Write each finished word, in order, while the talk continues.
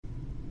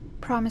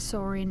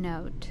Promissory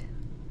note.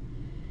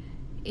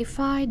 If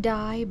I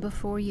die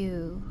before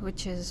you,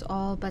 which is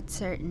all but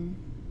certain,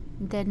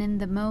 then in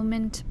the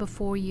moment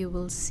before you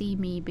will see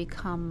me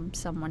become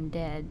someone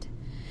dead.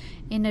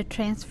 In a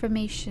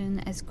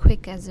transformation as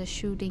quick as a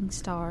shooting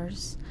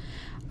star's,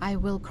 I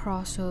will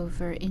cross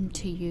over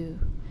into you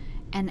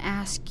and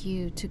ask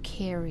you to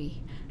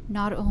carry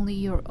not only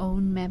your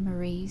own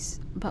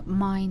memories, but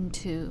mine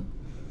too,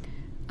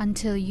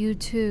 until you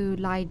too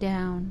lie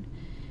down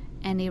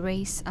and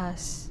erase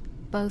us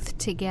both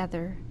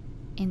together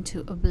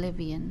into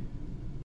oblivion.